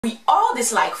We all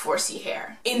dislike 4C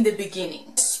hair in the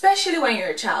beginning, especially when you're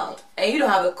a child and you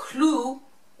don't have a clue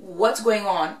what's going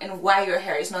on and why your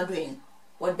hair is not doing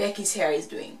what Becky's hair is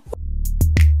doing.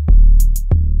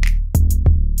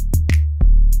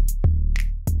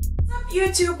 What's up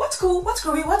YouTube? What's cool? What's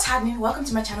groovy? What's happening? Welcome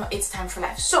to my channel, It's Time for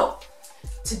Life. So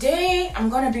today I'm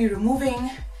gonna be removing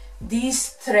these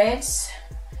threaded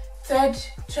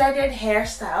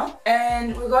hairstyle,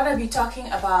 and we're gonna be talking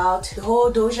about the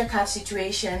whole Doja Cat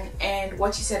situation and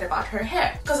what she said about her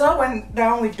hair, because I went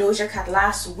down with Doja Cat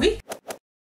last week.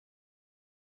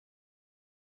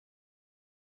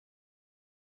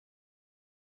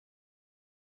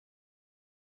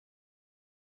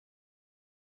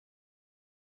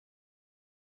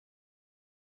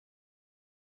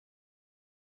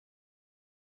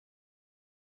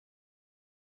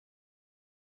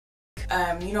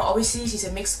 You know, obviously she's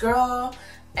a mixed girl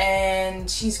and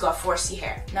she's got 4C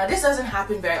hair. Now this doesn't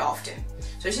happen very often.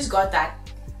 So she's got that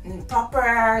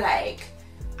proper like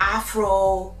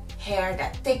afro hair,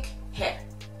 that thick hair,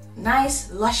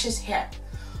 nice luscious hair.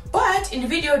 But in the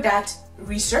video that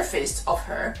resurfaced of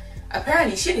her,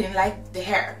 apparently she didn't like the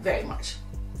hair very much.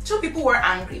 So people were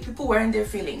angry, people were in their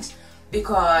feelings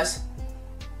because,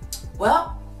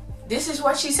 well, this is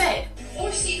what she said.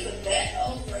 4C could bend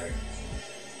over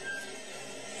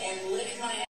and lick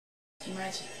my ass.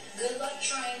 Imagine. Good luck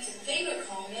trying to finger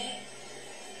comb it.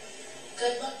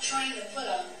 Good luck trying to put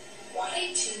a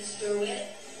wide tooth through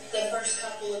it the first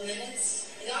couple of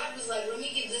minutes. God was like, let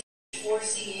me give this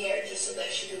 4C hair just so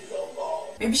that she could grow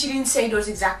bald. Maybe she didn't say those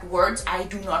exact words, I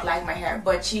do not like my hair,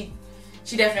 but she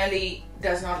definitely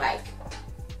does not like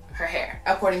her hair,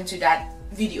 according to that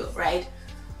video, right?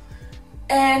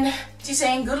 And she's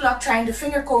saying good luck trying to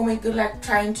finger comb it, good luck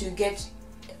trying to get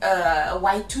a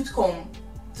white tooth comb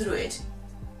through it.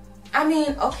 I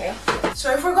mean, okay,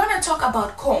 so if we're gonna talk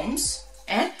about combs,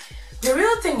 the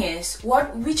real thing is,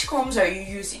 which combs are you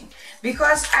using?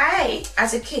 Because I,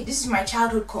 as a kid, this is my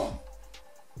childhood comb.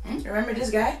 Remember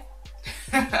this guy?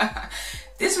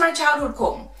 This is my childhood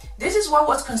comb. This is what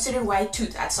was considered white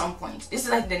tooth at some point. This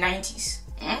is like the 90s.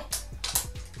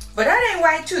 But that ain't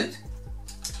white tooth.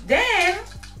 Then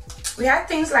we had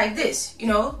things like this, you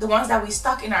know, the ones that we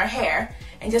stuck in our hair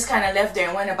and just kind of left there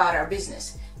and went about our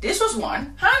business. This was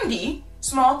one, handy,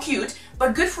 small, cute,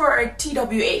 but good for a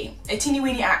TWA, a teeny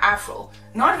weeny afro.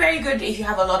 Not very good if you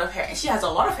have a lot of hair, and she has a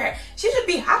lot of hair. She should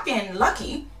be happy and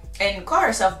lucky and call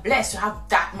herself blessed to have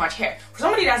that much hair. For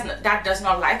somebody that does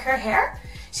not like her hair,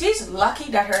 she's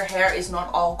lucky that her hair is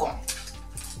not all gone.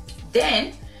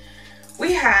 Then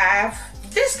we have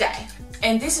this guy,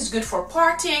 and this is good for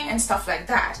parting and stuff like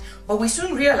that. But we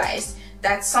soon realized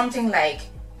that something like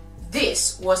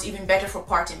this was even better for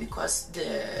parting because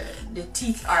the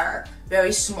teeth are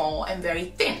very small and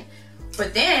very thin.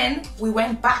 But then we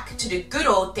went back to the good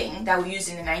old thing that we used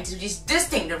in the 90s, which is this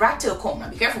thing, the rat tail comb. Now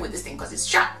be careful with this thing because it's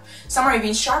sharp. Some are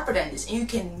even sharper than this, and you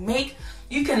can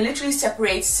literally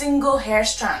separate single hair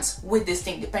strands with this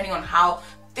thing depending on how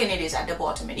thin it is at the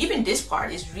bottom. And even this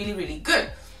part is really, really good.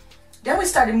 Then we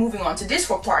started moving on to this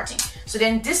for parting. So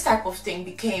then this type of thing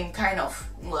became kind of,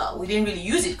 well, we didn't really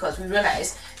use it because we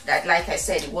realized that, like I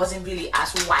said, it wasn't really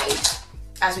as wide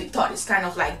as we thought. It's kind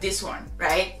of like this one,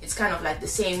 right? It's kind of like the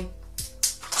same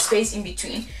space in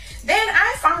between. Then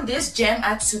I found this gem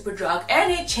at Superdrug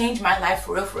and it changed my life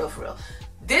for real, for real, for real.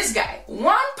 This guy,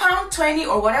 £1.20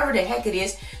 or whatever the heck it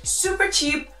is, super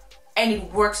cheap. And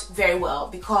it works very well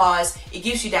because it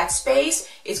gives you that space.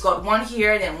 It's got one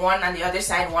here, then one on the other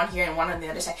side, one here and one on the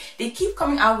other side. They keep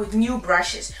coming out with new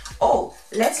brushes. Oh,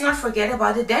 let's not forget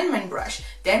about the Denman brush.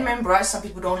 Denman brush, some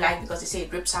people don't like because they say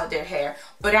it rips out their hair.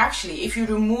 But actually, if you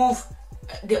remove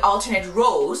the alternate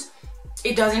rows,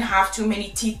 it doesn't have too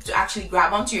many teeth to actually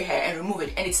grab onto your hair and remove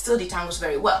it, and it still detangles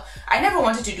very well. I never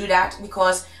wanted to do that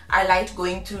because I liked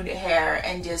going through the hair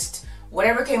and just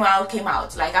whatever came out, came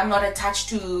out. Like, I'm not attached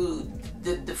to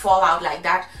the fallout like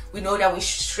that. We know that we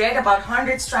shred about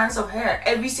 100 strands of hair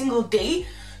every single day.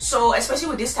 So, especially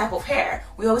with this type of hair,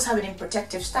 we always have it in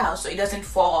protective style so it doesn't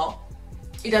fall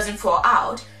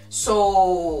out.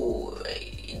 So,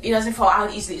 it doesn't fall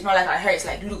out easily. It's not like our hair is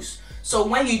like loose. So,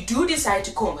 when you do decide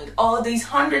to comb it, all these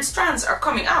 100 strands are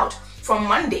coming out from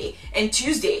Monday and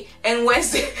Tuesday and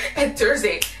Wednesday and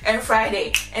Thursday and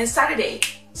Friday and Saturday,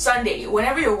 Sunday,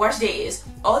 whenever your wash day is,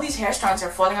 all these hair strands are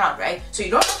falling out, right? So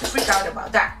you don't have to freak out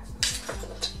about that.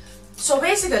 So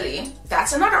basically,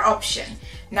 that's another option.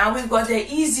 Now we've got the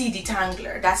easy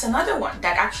detangler. That's another one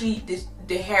that actually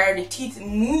the hair, the teeth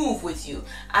move with you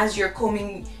as you're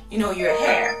combing, you know, your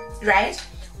hair, right?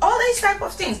 All these type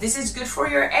of things. This is good for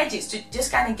your edges to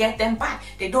just kind of get them back.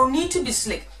 They don't need to be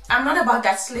slick. I'm not about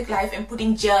that slick life and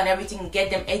putting gel and everything and get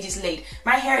them edges laid.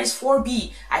 My hair is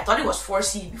 4B. I thought it was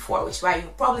 4C before, which is why you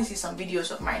probably see some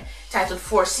videos of mine titled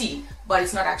 4C, but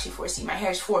it's not actually 4C. My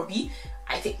hair is 4B,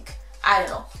 I think. I don't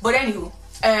know. But anywho,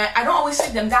 I don't always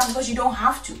slick them down because you don't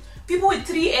have to. People with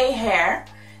 3A hair,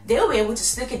 they'll be able to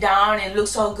slick it down and it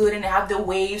looks all good and they have the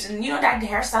waves and you know that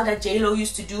hairstyle that J-Lo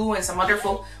used to do and some other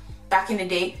folk back in the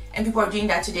day, and people are doing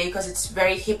that today because it's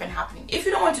very hip and happening. If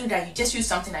you don't want to do that, you just use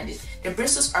something like this. The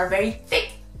bristles are very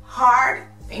thick, hard,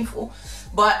 painful,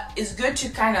 but it's good to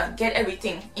kind of get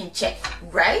everything in check,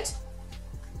 right?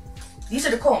 These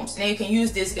are the combs. Now you can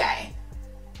use this guy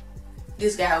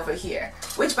over here,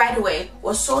 which by the way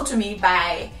was sold to me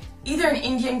by either an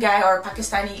Indian guy or a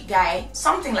Pakistani guy,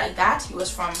 something like that. He was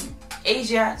from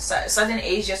Asia, Southern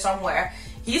Asia somewhere.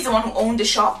 He's the one who owned the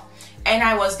shop, and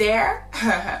I was there.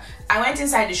 I went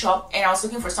inside the shop and I was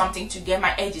looking for something to get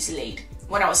my edges laid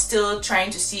when I was still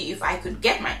trying to see if I could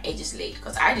get my edges laid,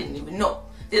 because I didn't even know.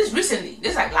 This is recently,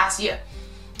 this is like last year.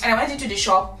 And I went into the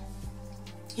shop.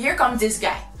 Here comes this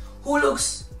guy who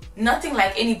looks nothing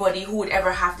like anybody who would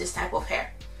ever have this type of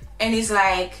hair. And he's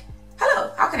like,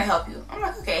 hello, how can I help you? I'm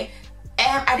like, okay.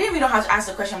 And I didn't even know how to ask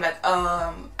the question. I'm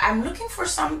like, I'm looking for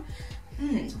some,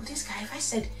 this guy, if I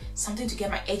said something to get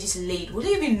my edges laid, will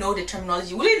he even know the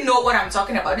terminology? Will he know what I'm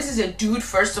talking about? This is a dude,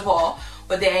 first of all,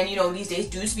 but then, you know, these days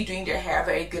dudes be doing their hair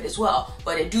very good as well,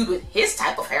 but a dude with his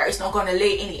type of hair is not going to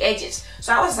lay any edges.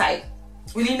 So I was like,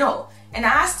 will he know? And I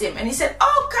asked him and he said,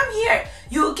 oh, come here,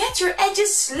 you'll get your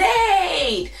edges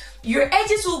slayed, your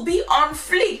edges will be on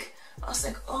fleek. I was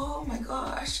like, oh my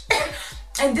gosh.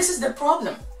 And this is the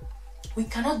problem. We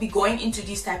cannot be going into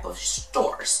these type of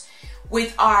stores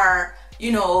with our,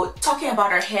 you know, talking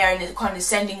about our hair in a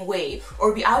condescending way,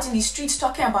 or be out in the streets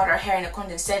talking about our hair in a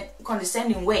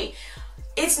condescending way.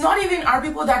 It's not even our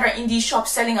people that are in these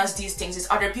shops selling us these things, it's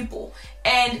other people.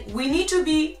 And we need to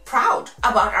be proud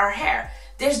about our hair.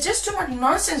 There's just too much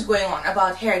nonsense going on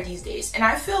about hair these days. And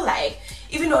I feel like,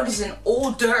 even though this is an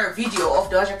older video of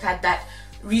Doja Cat that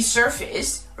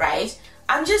resurfaced, right?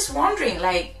 I'm just wondering,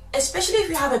 like, especially if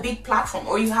you have a big platform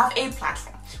or you have a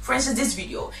platform. For instance, this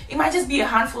video, it might just be a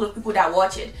handful of people that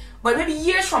watch it, but maybe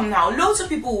years from now, loads of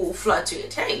people will flood to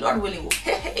it. Hey, Lord willing,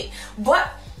 hey. But,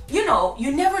 you know,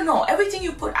 you never know. Everything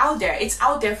you put out there, it's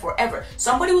out there forever.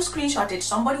 Somebody will screenshot it,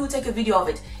 somebody will take a video of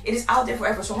it. It is out there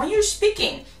forever. So when you're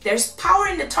speaking, there's power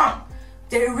in the tongue.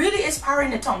 There really is power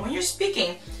in the tongue. When you're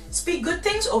speaking, speak good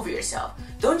things over yourself.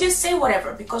 Don't just say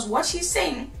whatever, because what she's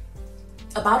saying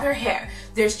about her hair,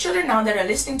 there's children now that are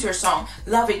listening to her song,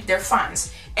 love it, they're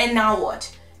fans. And now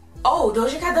what? Oh,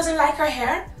 Doja Cat doesn't like her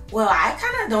hair? Well, I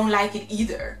kind of don't like it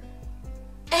either.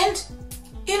 And,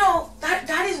 you know,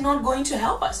 that is not going to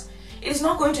help us. It is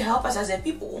not going to help us as a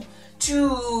people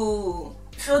to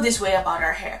feel this way about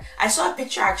our hair. I saw a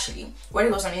picture actually, where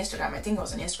it was on Instagram, I think it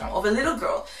was on Instagram, of a little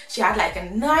girl. She had like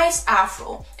a nice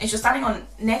afro, and she was standing on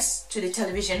next to the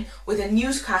television with a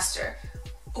newscaster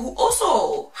who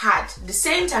also had the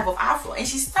same type of afro, and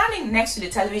she's standing next to the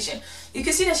television. You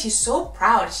can see that she's so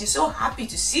proud, she's so happy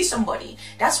to see somebody.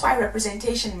 That's why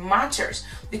representation matters,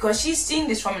 because she's seeing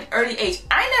this from an early age.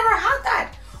 I never had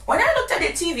that. When I looked at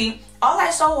the TV, all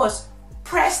I saw was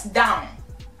pressed down,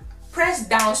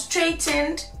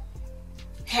 straightened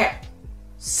hair,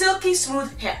 silky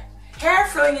smooth hair, hair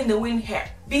flowing in the wind hair,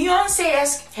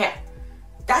 Beyonce-esque hair.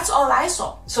 That's all I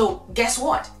saw. So guess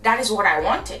what? That is what I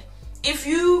wanted. If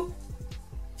you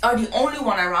are the only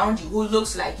one around you who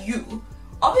looks like you,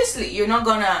 obviously you're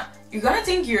gonna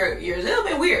think you're a little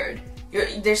bit weird.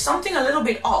 There's something a little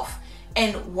bit off.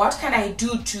 And what can I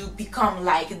do to become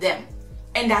like them?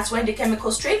 And that's when the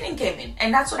chemical straightening came in.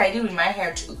 And that's what I did with my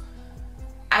hair too.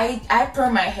 I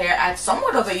permed my hair at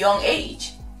somewhat of a young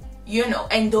age, you know,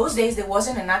 and those days there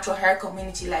wasn't a natural hair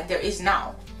community like there is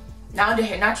now. Now the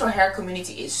natural hair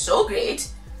community is so great.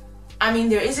 I mean,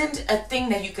 there isn't a thing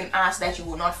that you can ask that you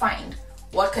will not find.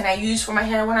 What can I use for my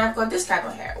hair when I've got this type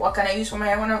of hair? What can I use for my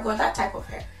hair when I've got that type of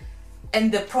hair?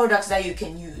 And the products that you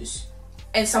can use.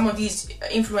 And some of these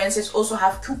influencers also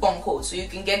have coupon codes, so you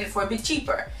can get it for a bit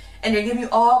cheaper. And they give you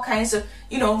all kinds of,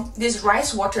 you know, this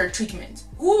rice water treatment.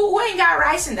 Who ain't got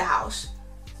rice in the house?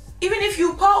 Even if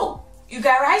you poor, you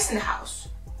got rice in the house.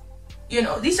 You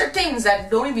know, these are things that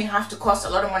don't even have to cost a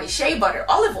lot of money. Shea butter,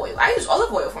 olive oil. I use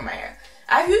olive oil for my hair.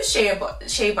 I've used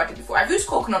shea butter before. I've used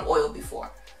coconut oil before.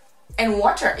 And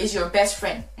water is your best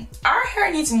friend. Our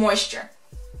hair needs moisture.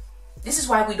 This is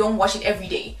why we don't wash it every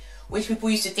day, which people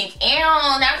used to think, ew,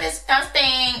 that's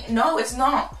disgusting. No, it's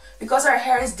not, because our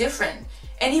hair is different.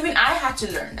 And even I had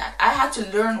to learn that. I had to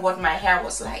learn what my hair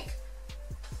was like.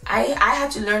 I had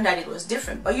to learn that it was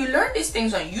different. But you learn these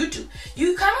things on YouTube.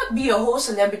 You cannot be a whole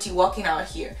celebrity walking out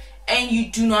here and you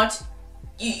do not,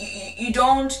 you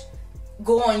don't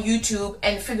go on YouTube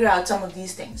and figure out some of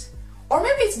these things. Or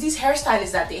maybe it's these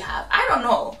hairstylists that they have. I don't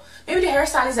know. Maybe the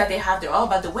hairstylists that they have, they're all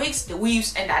about the wigs, the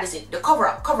weaves, and that is it. The cover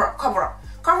up, cover up, cover up.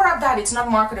 Cover up that, it's not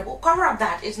marketable. Cover up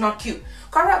that, it's not cute.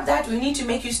 Cover up that, we need to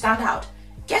make you stand out.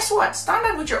 Guess what? Stand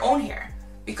out with your own hair.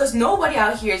 Because nobody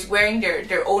out here is wearing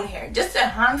their own hair. Just a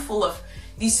handful of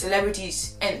these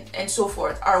celebrities and so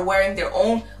forth are wearing their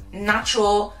own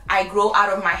natural, I grow out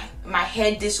of my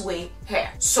head this way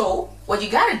hair. So what you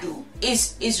gotta do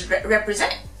is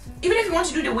represent. Even if you want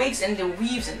to do the wigs and the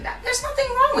weaves and that, there's nothing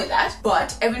wrong with that.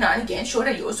 But every now and again, show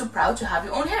that you're also proud to have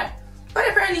your own hair. But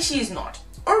apparently she is not,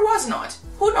 or was not.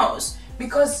 Who knows?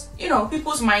 Because, you know,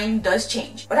 people's mind does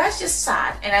change. But that's just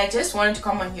sad, and I just wanted to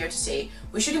come on here to say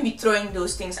we shouldn't be throwing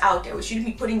those things out there. We shouldn't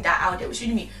be putting that out there. We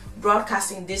shouldn't be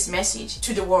broadcasting this message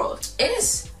to the world. It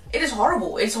is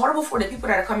horrible. It's horrible for the people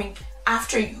that are coming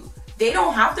after you. They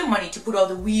don't have the money to put all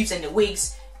the weaves and the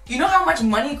wigs. You know how much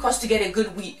money it costs to get a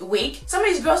good wig? Some of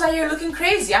these girls out here looking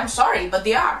crazy. I'm sorry, but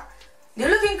they are. They're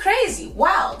looking crazy,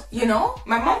 wild, you know?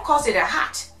 My mom calls it a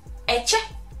hat. Eche.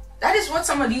 That is what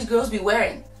some of these girls be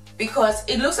wearing. Because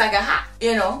it looks like a hat,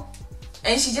 you know?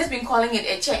 And she's just been calling it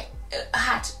eche, a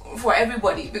hat for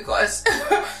everybody. Because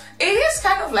it is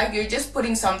kind of like you're just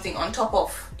putting something on top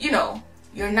of, you know,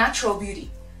 your natural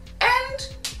beauty. And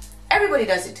everybody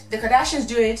does it. The Kardashians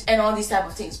do it and all these type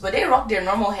of things. But they rock their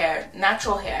normal hair,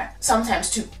 natural hair, sometimes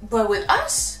too. But with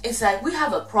us, it's like we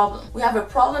have a problem. We have a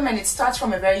problem, and it starts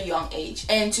from a very young age.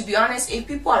 And to be honest, if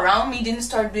people around me didn't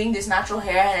start doing this natural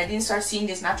hair and I didn't start seeing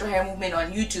this natural hair movement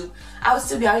on YouTube, I would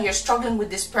still be out here struggling with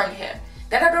this permed hair.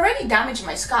 That had already damaged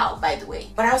my scalp, by the way.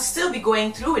 But I would still be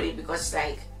going through with it because it's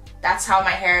like, that's how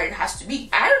my hair has to be.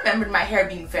 I remembered my hair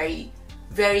being very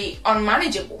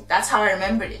unmanageable. That's how I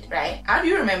remembered it, right? How do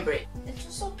you remember it? It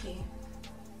was okay.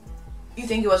 You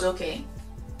think it was okay?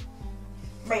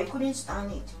 But you couldn't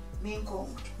stand it being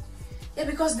combed. Yeah,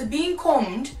 because the being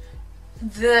combed,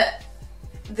 the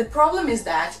problem is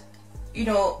that, you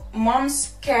know,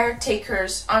 moms,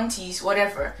 caretakers, aunties,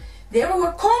 whatever, they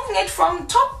were combing it from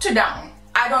top to down.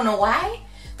 I don't know why.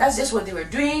 That's just what they were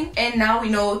doing, and now we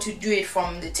know to do it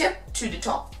from the tip to the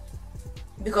top.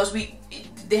 Because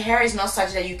the hair is not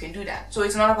such that you can do that. So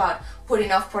it's not about put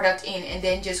enough product in and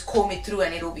then just comb it through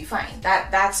and it'll be fine.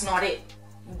 That's not it.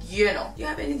 You know. Do you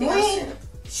have anything else to say?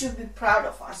 We should be proud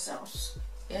of ourselves.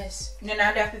 Yes. Then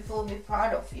other people will be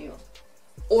proud of you.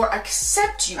 Or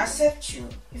accept you. Accept you.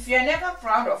 If you're never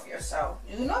proud of yourself,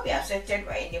 you will not be accepted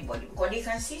by anybody because they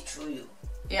can see through you.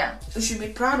 Yeah. We should be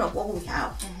proud of what we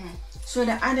have. So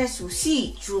that others will see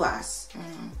it through us.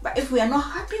 But if we are not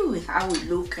happy with how we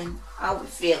look and how we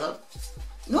feel,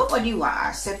 nobody will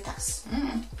accept us.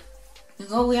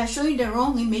 Because we are showing the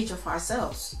wrong image of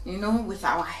ourselves, you know, with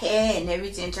our hair and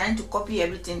everything, trying to copy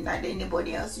everything that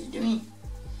anybody else is doing.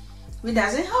 It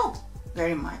doesn't help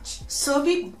very much. So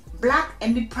be black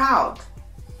and be proud.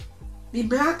 Be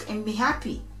black and be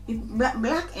happy. Be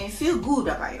black and feel good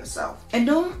about yourself. And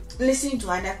don't listen to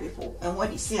other people and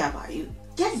what they say about you.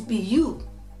 Just be you.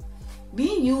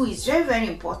 Being you is very, very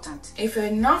important. If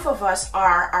enough of us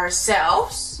are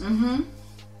ourselves,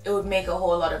 it would make a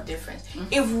whole lot of difference.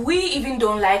 If we even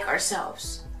don't like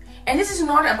ourselves, and this is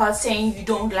not about saying you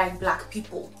don't like black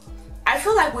people. I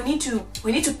feel like we need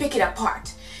to pick it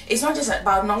apart. It's not just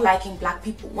about not liking black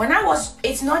people.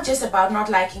 It's not just about not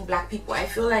liking black people. I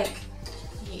feel like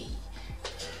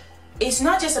it's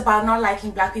not just about not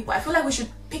liking black people. I feel like we should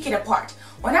pick it apart.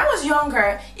 When I was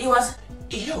younger, it was,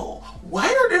 ew, why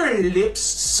are their lips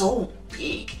so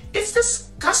big? It's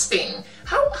disgusting.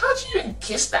 How do you even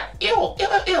kiss that? Ew, ew,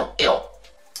 ew, ew.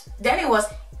 Then it was,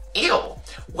 ew,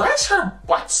 why is her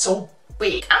butt so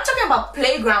big? I'm talking about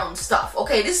playground stuff,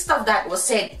 okay? This stuff that was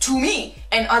said to me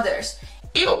and others.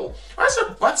 Ew, why is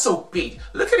her butt so big?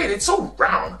 Look at it, it's so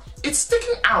round. It's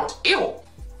sticking out, ew.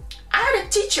 I had a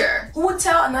teacher who would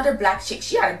tell another black chick,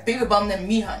 she had a bigger bum than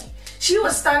me, honey. She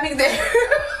was standing there.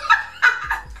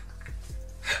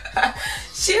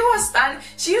 She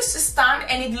used to stand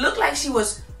and it looked like she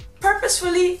was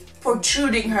purposefully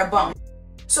protruding her bum.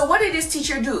 So what did this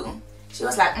teacher do? She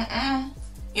was like,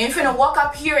 you ain't finna walk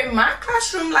up here in my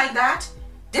classroom like that.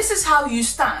 This is how you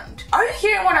stand. Are you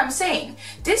hearing what I'm saying?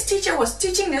 This teacher was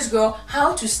teaching this girl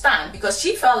how to stand because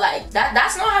she felt like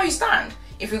that's not how you stand.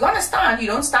 If you're gonna stand, you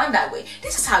don't stand that way.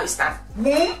 This is how you stand.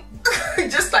 Boom.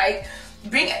 Just like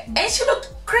bring it. And she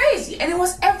looked crazy. And it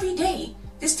was every day.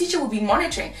 This teacher would be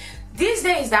monitoring. These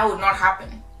days that would not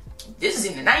happen. This is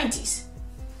in the 90s.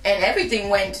 And everything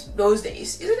went those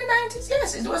days. Is it the 90s?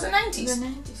 Yes, it was the 90s. The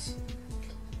 90s,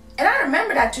 And I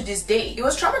remember that to this day. It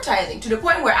was traumatizing to the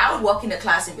point where I would walk in the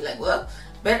class and be like, well,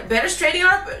 better straighten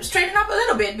up a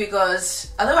little bit,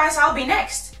 because otherwise I'll be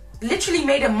next. Literally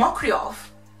made a mockery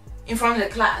of in front of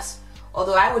the class.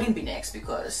 Although I wouldn't be next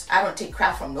because I don't take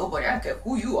crap from nobody. I don't care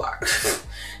who you are.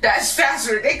 That's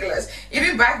ridiculous.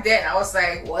 Even back then, I was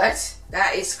like, what?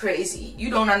 That is crazy. You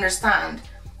don't understand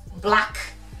black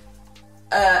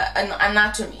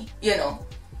anatomy, you know.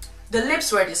 The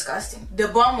lips were disgusting. The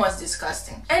bum was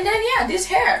disgusting. And then yeah, this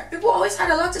hair. People always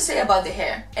had a lot to say about the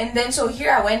hair. And then so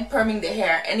here I went perming the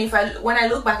hair. And when I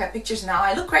look back at pictures now,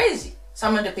 I look crazy.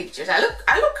 Some of the pictures, I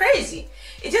look crazy.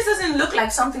 It just doesn't look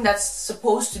like something that's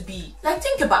supposed to be. Like,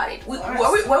 think about it.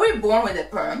 Were we born with a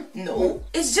perm? No.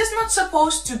 It's just not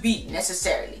supposed to be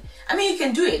necessarily. I mean, you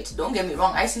can do it. Don't get me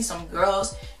wrong. I see some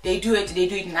girls, they do it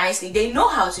nicely. They know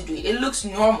how to do it. It looks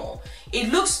normal.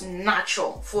 It looks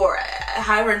natural for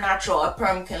however natural a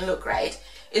perm can look, right?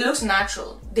 It looks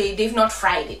natural. They've not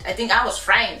fried it. I think I was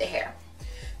frying the hair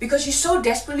because you so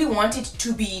desperately want it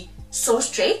to be so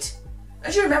straight.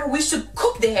 Don't you remember we used to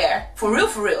cook the hair for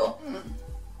real?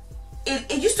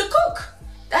 It used to cook.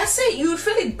 That's it. You would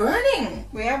feel it burning.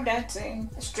 We have that thing,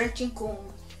 a stretching comb.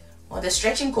 Or the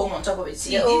stretching comb on top of it.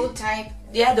 See, the old type.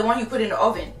 Yeah, the one you put in the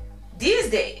oven. These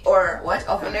days, or what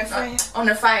oven? On the fire. On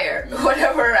the fire,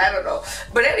 whatever. I don't know.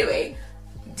 But anyway,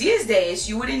 these days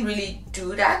you wouldn't really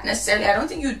do that necessarily. I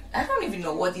don't even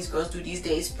know what these girls do these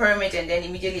days. Perm it and then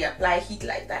immediately apply heat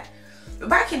like that. But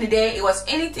back in the day, it was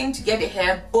anything to get the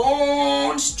hair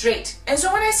bone straight. And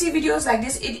so when I see videos like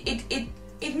this,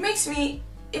 it makes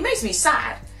me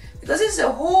sad, because this is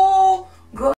a whole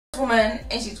grown woman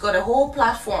and she's got a whole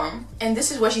platform, and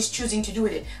this is what she's choosing to do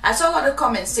with it. I saw a lot of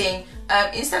comments saying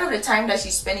instead of the time that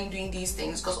she's spending doing these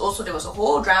things, because also there was a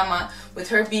whole drama with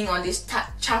her being on this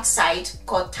chat site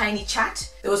called Tiny Chat.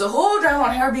 There was a whole drama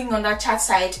on her being on that chat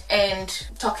site and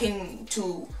talking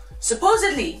to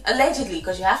supposedly, allegedly,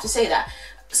 because you have to say that,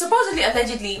 supposedly,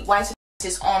 allegedly, white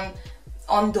is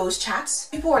on those chats.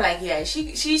 People were like, yeah,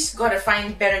 she's got to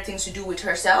find better things to do with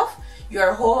herself. You're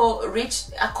a whole rich,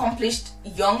 accomplished,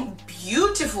 young,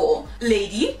 beautiful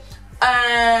lady.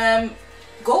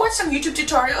 Go watch some YouTube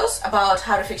tutorials about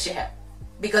how to fix your hair,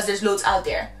 because there's loads out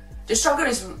there. The struggle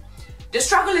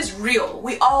is real.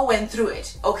 We all went through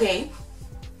it, okay?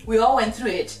 We all went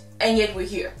through it, and yet we're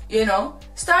here, you know?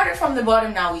 Started from the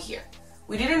bottom, now we're here.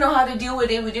 We didn't know how to deal with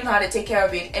it, we didn't know how to take care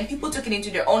of it, and people took it into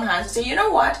their own hands and say, you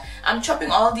know what, I'm chopping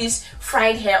all this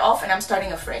fried hair off and I'm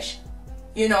starting afresh.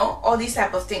 You know, all these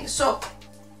type of things. So,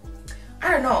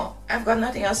 I don't know, I've got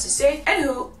nothing else to say.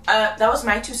 Anywho, that was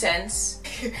my 2 cents.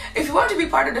 If you want to be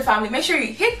part of the family, make sure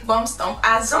you hit bump stomp,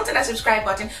 something that subscribe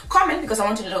button, comment because I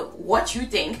want to know what you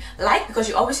think, like because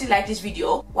you obviously like this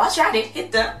video. While you're at it,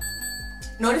 hit the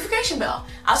notification bell.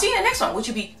 I'll see you in the next one, which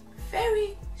will be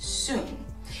very soon.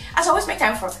 As always, make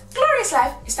time for glorious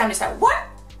life. It's time to start what?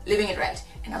 Living it right.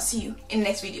 And I'll see you in the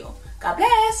next video. God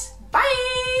bless. Bye.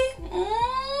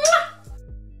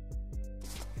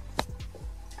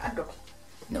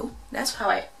 No, that's how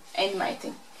I end my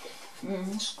thing.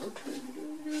 It's good.